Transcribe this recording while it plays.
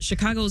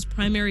Chicago's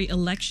primary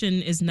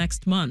election is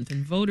next month,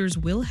 and voters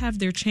will have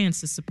their chance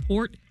to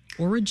support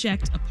or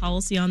reject a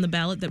policy on the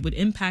ballot that would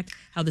impact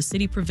how the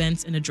city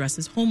prevents and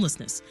addresses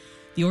homelessness.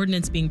 The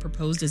ordinance being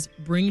proposed is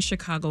Bring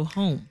Chicago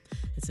Home.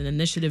 It's an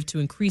initiative to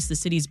increase the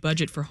city's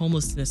budget for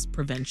homelessness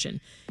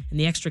prevention. And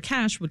the extra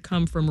cash would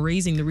come from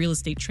raising the real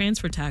estate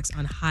transfer tax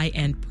on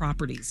high-end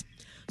properties.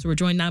 So we're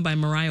joined now by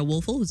Mariah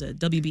Wolfel, who's a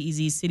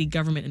WBEZ city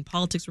government and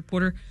politics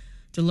reporter,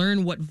 to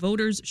learn what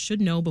voters should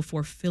know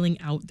before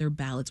filling out their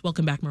ballots.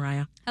 Welcome back,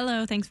 Mariah.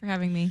 Hello, thanks for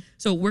having me.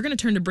 So we're going to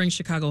turn to Bring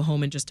Chicago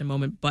Home in just a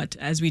moment, but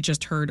as we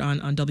just heard on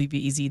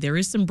WBEZ, there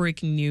is some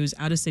breaking news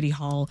out of City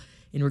Hall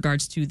in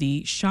regards to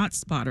the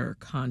ShotSpotter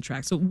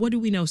contract. So what do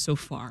we know so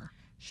far?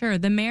 Sure.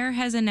 The mayor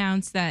has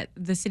announced that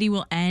the city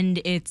will end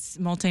its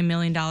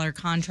multi-million-dollar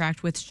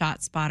contract with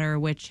ShotSpotter,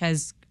 which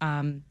has,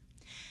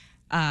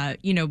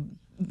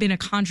 been a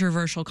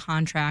controversial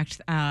contract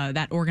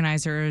that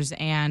organizers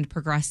and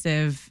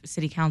progressive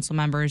city council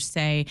members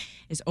say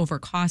is over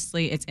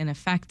costly. It's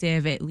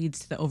ineffective. It leads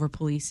to the over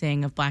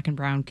policing of Black and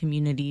brown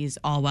communities,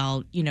 all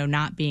while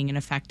not being an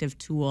effective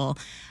tool.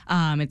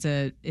 It's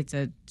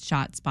a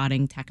shot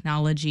spotting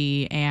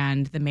technology,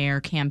 and the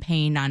mayor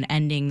campaigned on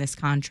ending this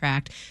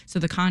contract. So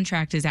the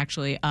contract is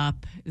actually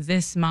up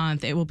this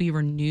month. It will be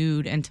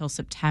renewed until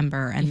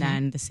September, and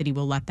then the city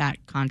will let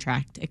that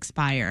contract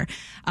expire.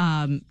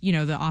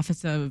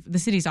 The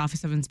city's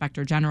Office of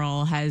Inspector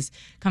General has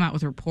come out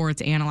with reports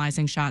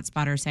analyzing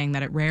ShotSpotter, saying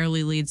that it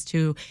rarely leads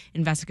to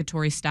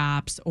investigatory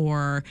stops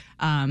or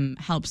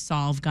helps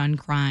solve gun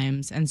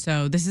crimes. And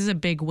so this is a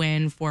big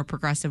win for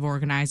progressive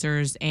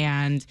organizers,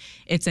 and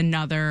it's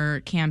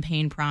another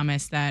campaign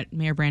promise that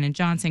Mayor Brandon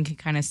Johnson can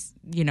kind of,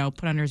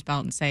 put under his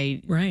belt and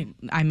say, right,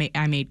 I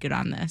made good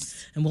on this.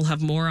 And we'll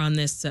have more on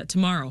this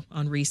tomorrow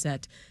on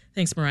Reset.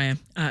 Thanks, Mariah.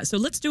 So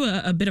let's do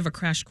a bit of a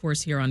crash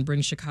course here on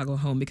Bring Chicago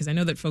Home, because I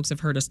know that folks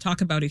have heard us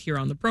talk about it here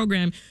on the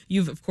program.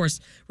 You've, of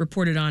course,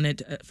 reported on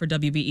it for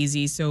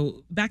WBEZ.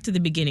 So back to the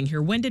beginning here.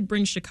 When did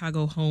Bring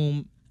Chicago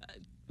Home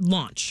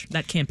launch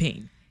that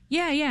campaign?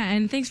 Yeah,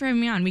 and thanks for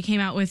having me on. We came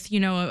out with,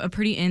 a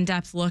pretty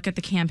in-depth look at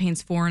the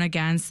campaigns for and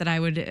against that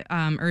I would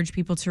urge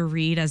people to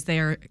read as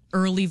they're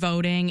early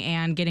voting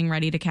and getting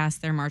ready to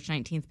cast their March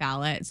 19th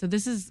ballot. So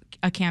this is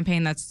a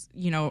campaign that's,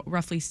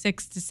 roughly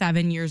 6 to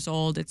 7 years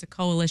old. It's a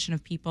coalition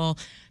of people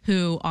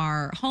who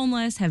are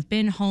homeless, have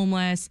been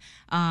homeless.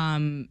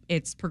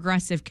 It's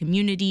progressive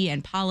community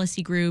and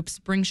policy groups.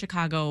 Bring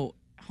Chicago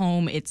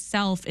Home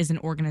itself is an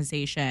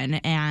organization,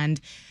 and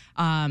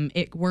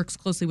it works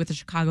closely with the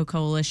Chicago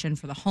Coalition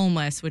for the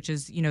Homeless, which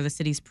is, the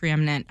city's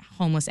preeminent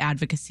homeless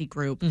advocacy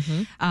group.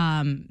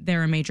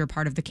 They're a major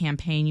part of the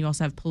campaign. You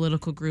also have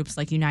political groups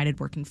like United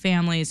Working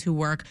Families who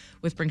work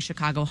with Bring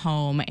Chicago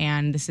Home,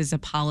 and this is a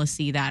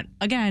policy that,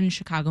 again,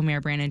 Chicago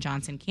Mayor Brandon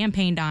Johnson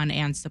campaigned on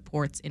and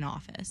supports in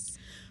office.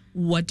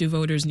 What do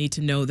voters need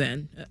to know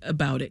then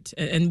about it?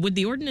 And would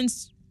the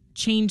ordinance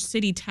change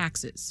city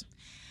taxes?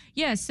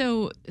 Yeah,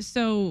 so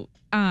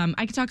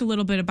I could talk a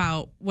little bit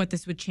about what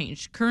this would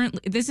change.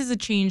 Currently, this is a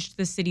change to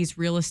the city's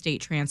real estate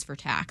transfer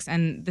tax.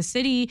 And the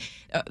city,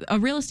 a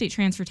real estate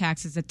transfer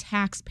tax is a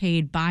tax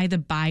paid by the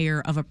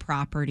buyer of a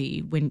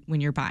property when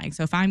you're buying.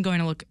 So if I'm going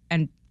to look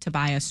to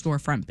buy a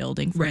storefront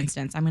building, for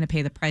instance, I'm going to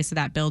pay the price of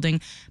that building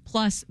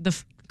plus the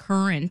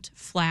current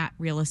flat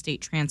real estate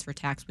transfer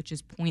tax, which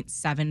is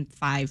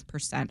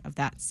 0.75% of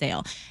that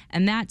sale.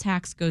 And that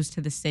tax goes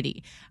to the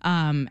city.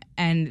 And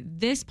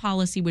this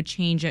policy would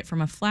change it from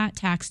a flat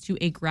tax to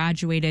a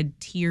graduated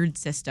tiered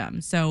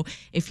system. So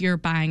if you're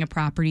buying a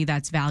property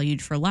that's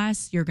valued for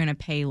less, you're going to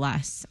pay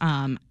less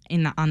on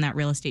that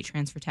real estate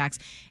transfer tax.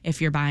 If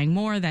you're buying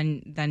more,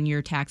 then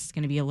your tax is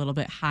going to be a little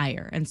bit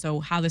higher. And so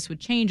how this would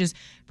change is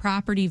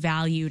property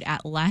valued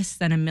at less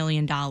than $1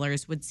 million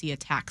would see a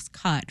tax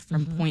cut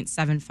from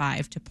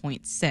 0.75 to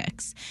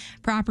 0.6.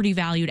 Property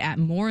valued at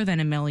more than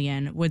 $1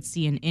 million would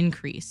see an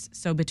increase.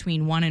 So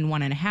between 1 and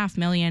 1.5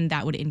 million,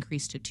 that would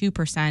increase to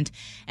 2%,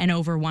 and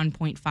over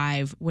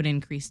 1.5 would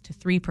increase to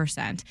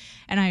 3%.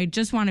 And I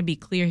just want to be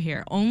clear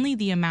here, only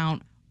the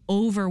amount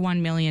over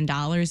 $1 million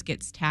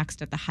gets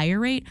taxed at the higher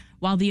rate,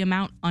 while the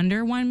amount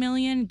under $1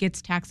 million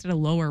gets taxed at a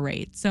lower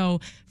rate. So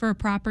for a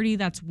property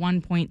that's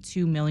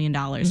 $1.2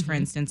 million, for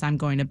instance, I'm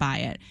going to buy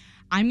it.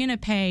 I'm going to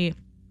pay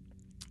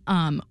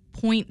I'm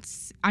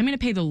going to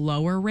pay the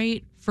lower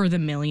rate for the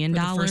 $1 million.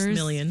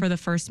 For the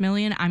first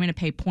million, I'm going to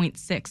pay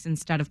 0.6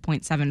 instead of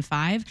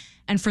 0.75.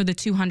 And for the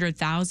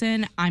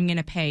 200,000, I'm going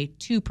to pay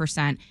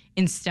 2%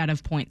 instead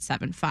of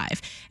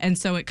 0.75. And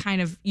so it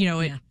kind of,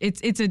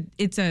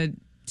 it's a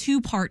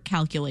two-part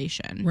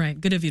calculation. Right.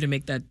 Good of you to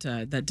make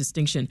that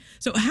distinction.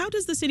 So how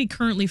does the city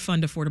currently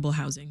fund affordable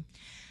housing?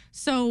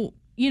 So,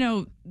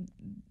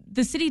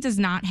 the city does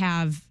not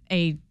have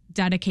a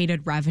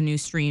dedicated revenue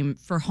stream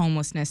for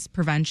homelessness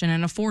prevention,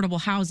 and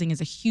affordable housing is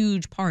a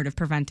huge part of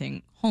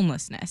preventing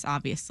homelessness,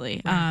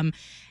 obviously. Right.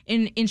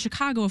 In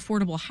Chicago,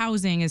 affordable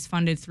housing is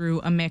funded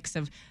through a mix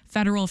of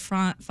federal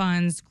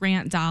funds,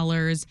 grant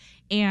dollars,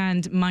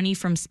 and money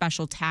from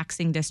special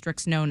taxing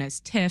districts known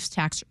as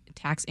TIFs,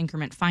 tax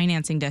increment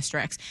financing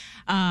districts.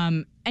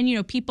 And, you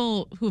know,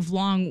 people who have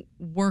long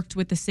worked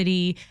with the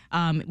city,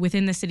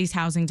 within the city's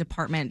housing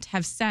department,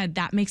 have said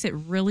that makes it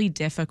really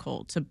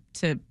difficult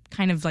to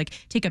kind of like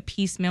take a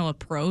piecemeal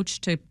approach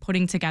to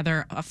putting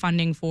together a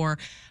funding for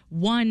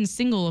one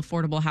single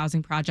affordable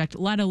housing project,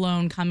 let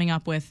alone coming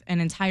up with an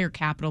entire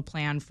capital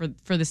plan for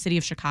the city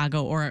of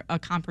Chicago or a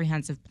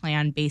comprehensive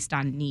plan based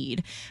on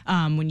need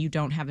when you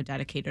don't have a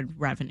dedicated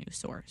revenue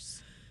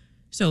source.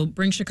 So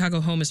Bring Chicago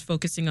Home is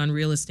focusing on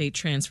real estate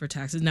transfer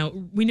taxes. Now,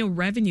 we know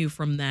revenue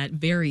from that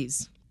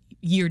varies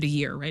year to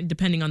year, right,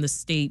 depending on the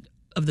state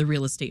of the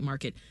real estate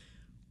market.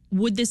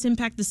 Would this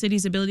impact the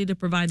city's ability to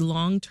provide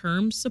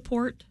long-term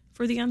support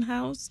for the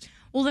unhoused?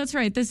 Well, that's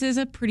right. This is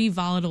a pretty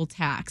volatile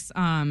tax,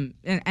 and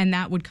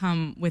that would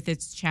come with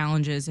its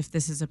challenges if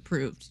this is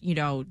approved. You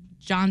know,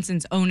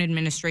 Johnson's own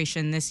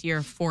administration this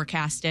year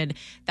forecasted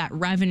that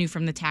revenue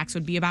from the tax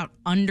would be about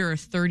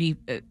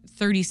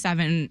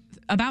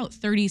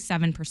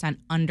 37%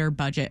 under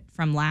budget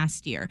from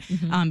last year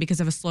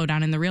because of a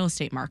slowdown in the real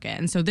estate market.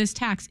 And so this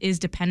tax is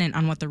dependent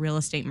on what the real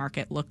estate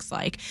market looks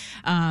like.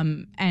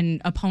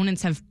 And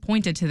opponents have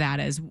pointed to that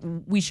as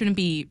we shouldn't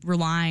be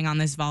relying on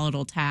this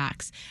volatile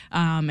tax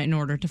in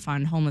order to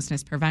fund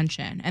homelessness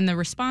prevention. And the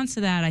response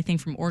to that, I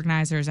think, from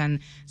organizers and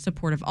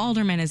supportive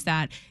aldermen is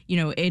that, you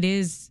know, it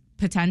is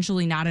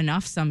potentially not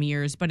enough some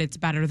years, but it's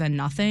better than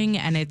nothing.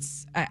 And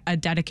it's a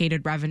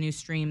dedicated revenue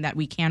stream that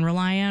we can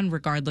rely on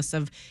regardless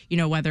of, you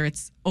know, whether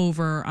it's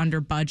over or under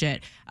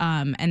budget.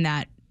 And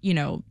that, you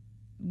know,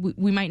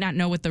 we might not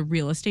know what the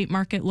real estate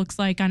market looks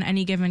like on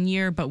any given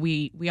year, but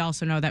we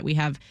also know that we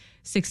have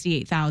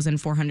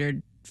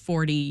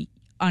 68,440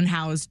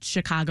 unhoused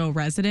Chicago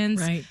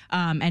residents, right,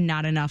 and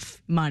not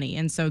enough money.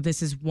 And so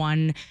this is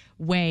one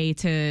way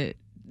to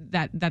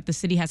that the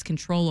city has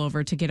control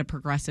over to get a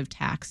progressive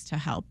tax to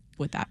help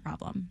with that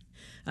problem.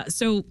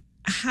 So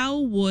how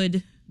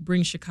would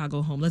Bring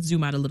Chicago Home, let's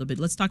zoom out a little bit.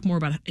 Let's talk more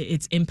about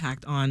its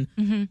impact on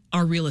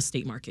our real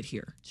estate market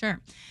here. Sure.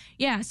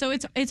 Yeah, so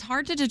it's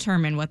hard to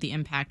determine what the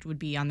impact would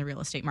be on the real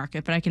estate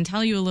market, but I can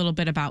tell you a little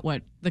bit about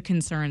what the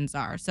concerns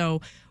are.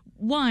 So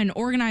one,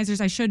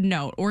 organizers, I should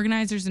note,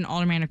 organizers and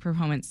aldermanic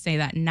proponents say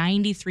that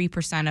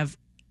 93% of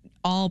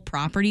all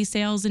property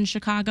sales in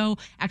Chicago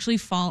actually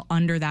fall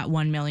under that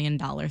 $1 million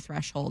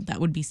threshold that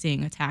would be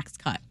seeing a tax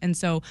cut. And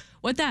so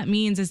what that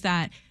means is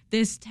that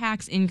this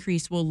tax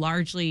increase will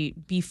largely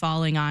be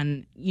falling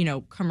on, you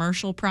know,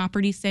 commercial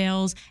property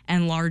sales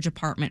and large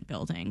apartment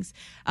buildings.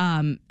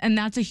 And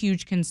that's a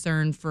huge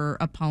concern for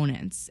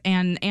opponents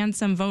and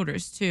some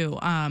voters, too.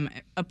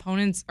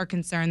 Opponents are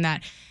concerned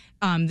that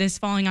this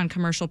falling on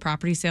commercial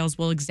property sales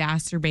will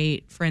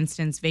exacerbate, for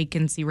instance,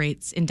 vacancy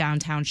rates in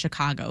downtown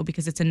Chicago,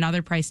 because it's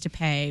another price to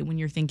pay when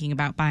you're thinking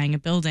about buying a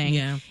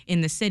building in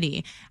the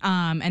city.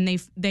 And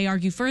they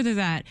argue further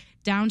that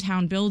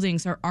downtown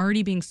buildings are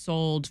already being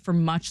sold for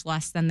much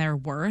less than they're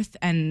worth,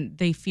 and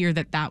they fear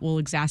that that will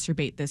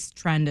exacerbate this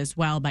trend as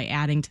well by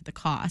adding to the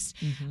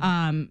cost.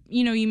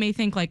 You know, you may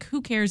think, like,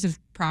 who cares if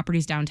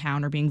properties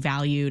downtown are being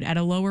valued at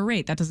a lower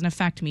rate? That doesn't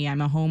affect me. I'm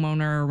a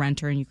homeowner or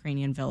renter in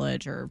Ukrainian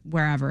Village or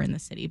wherever in the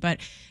city. But,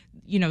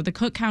 you know, the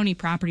Cook County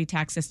property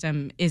tax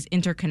system is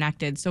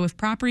interconnected. So if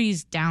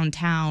properties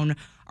downtown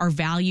are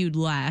valued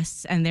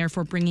less and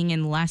therefore bringing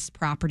in less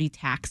property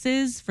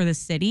taxes for the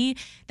city,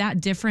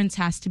 that difference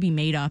has to be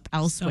made up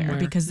elsewhere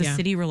because the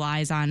city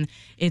relies on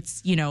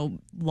its, you know,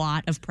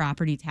 lot of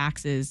property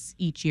taxes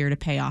each year to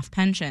pay off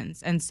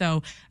pensions. And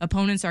so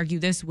opponents argue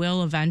this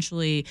will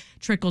eventually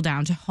trickle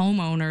down to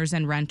homeowners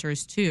and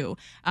renters too.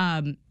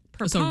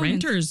 So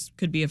renters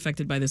could be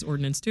affected by this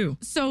ordinance too.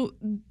 So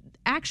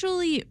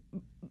actually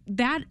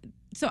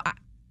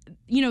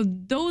you know,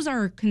 those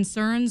are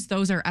concerns,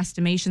 those are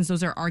estimations,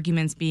 those are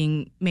arguments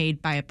being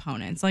made by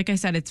opponents. Like I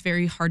said, it's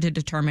very hard to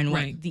determine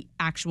what the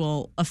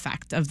actual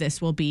effect of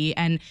this will be.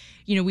 And,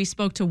 you know, we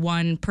spoke to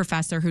one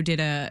professor who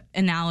did a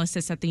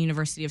analysis at the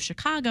University of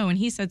Chicago, and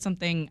he said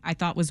something I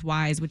thought was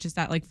wise, which is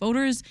that, like,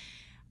 voters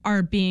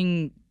are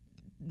being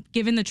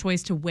given the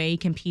choice to weigh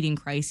competing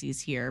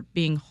crises here,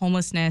 being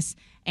homelessness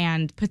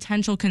and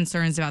potential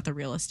concerns about the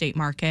real estate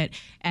market.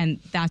 And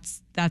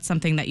that's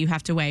something that you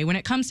have to weigh. When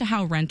it comes to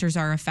how renters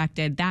are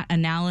affected, that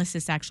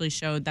analysis actually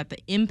showed that the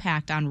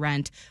impact on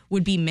rent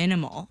would be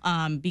minimal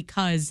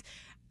because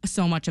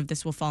so much of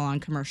this will fall on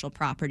commercial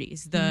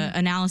properties. The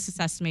analysis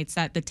estimates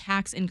that the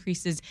tax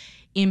increases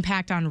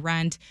impact on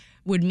rent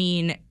would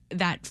mean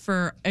that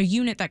for a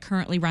unit that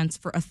currently rents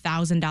for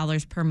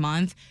 $1,000 per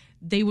month,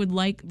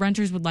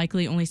 renters would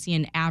likely only see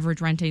an average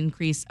rent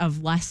increase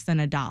of less than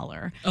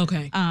 $1.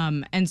 Okay.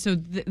 And so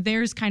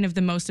there's kind of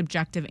the most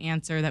objective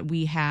answer that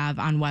we have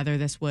on whether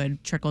this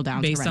would trickle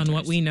down based to renters. on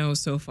what we know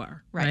so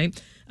far,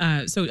 right?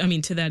 So, I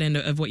mean, to that end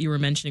of what you were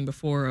mentioning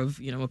before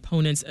of, you know,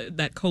 opponents,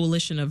 that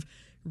coalition of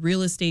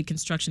real estate,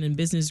 construction, and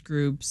business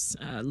groups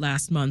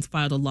last month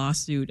filed a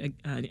lawsuit,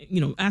 you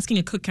know, asking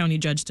a Cook County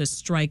judge to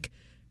strike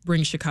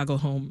Bring Chicago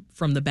Home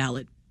from the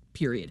ballot,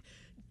 period.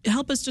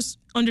 Help us just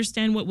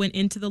understand what went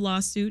into the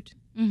lawsuit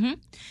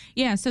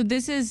Yeah, so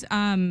this is,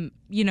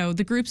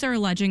 the groups are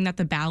alleging that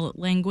the ballot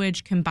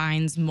language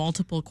combines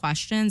multiple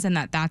questions and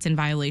that's in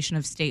violation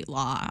of state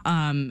law.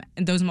 And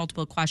those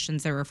multiple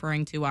questions they're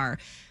referring to are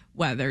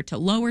whether to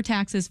lower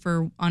taxes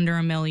for under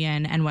 $1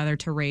 million and whether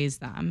to raise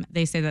them.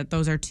 They say that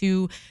those are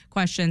two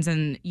questions.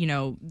 And,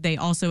 they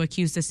also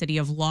accuse the city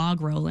of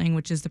log rolling,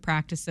 which is the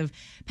practice of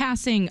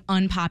passing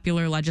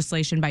unpopular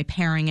legislation by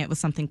pairing it with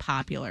something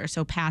popular.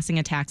 So passing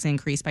a tax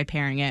increase by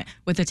pairing it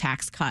with a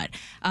tax cut.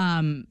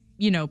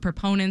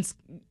 Proponents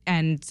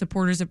and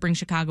supporters of Bring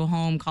Chicago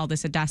Home call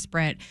this a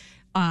desperate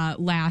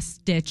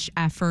last-ditch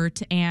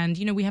effort. And,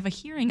 we have a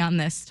hearing on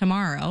this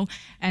tomorrow.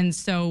 And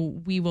so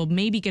we will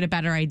maybe get a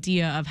better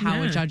idea of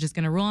how a judge is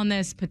going to rule on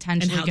this,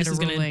 potentially and how get this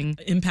a ruling.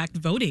 Is impact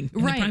voting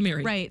in the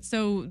primary. Right.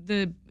 So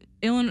the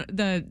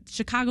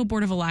Chicago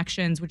Board of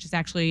Elections, which is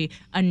actually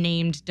a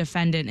named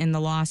defendant in the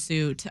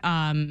lawsuit,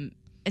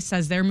 it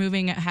says they're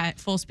moving ahead,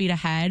 full speed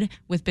ahead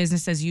with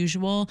business as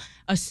usual,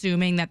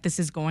 assuming that this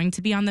is going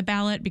to be on the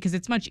ballot, because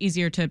it's much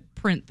easier to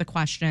print the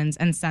questions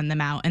and send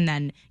them out and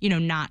then,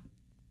 not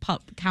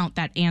count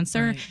that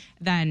answer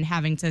than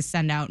having to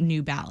send out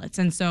new ballots.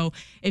 And so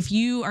if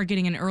you are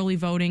getting an early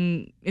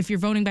voting, if you're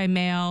voting by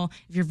mail,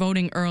 if you're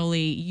voting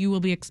early, you will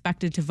be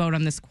expected to vote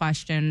on this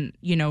question,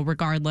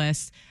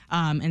 regardless,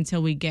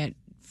 until we get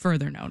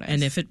further notice.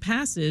 And if it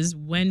passes,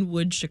 when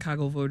would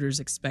Chicago voters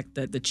expect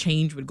that the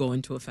change would go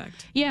into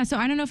effect? Yeah, so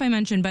I don't know if I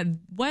mentioned, but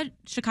what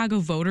Chicago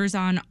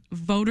residents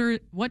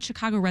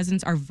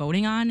are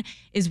voting on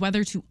is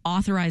whether to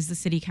authorize the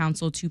city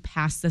council to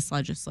pass this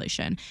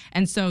legislation.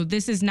 And so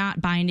this is not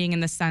binding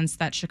in the sense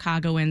that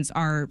Chicagoans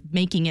are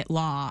making it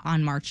law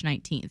on March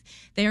 19th.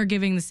 They are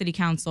giving the city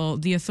council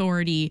the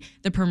authority,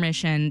 the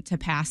permission to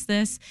pass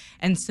this.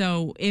 And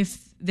so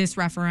if this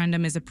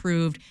referendum is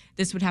approved,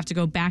 this would have to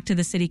go back to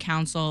the city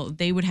council.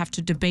 They would have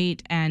to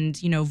debate and,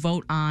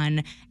 vote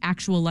on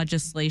actual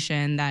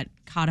legislation that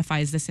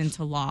codifies this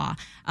into law.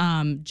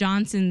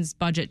 Johnson's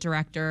budget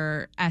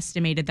director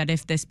estimated that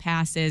if this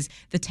passes,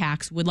 the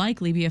tax would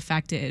likely be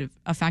effective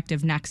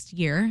next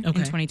year in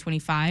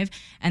 2025,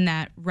 and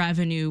that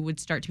revenue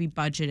would start to be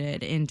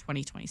budgeted in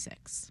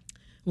 2026.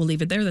 We'll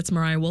leave it there. That's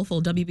Mariah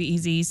Wolfel,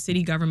 WBEZ's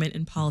city government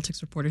and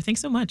politics reporter.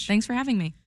 Thanks so much. Thanks for having me.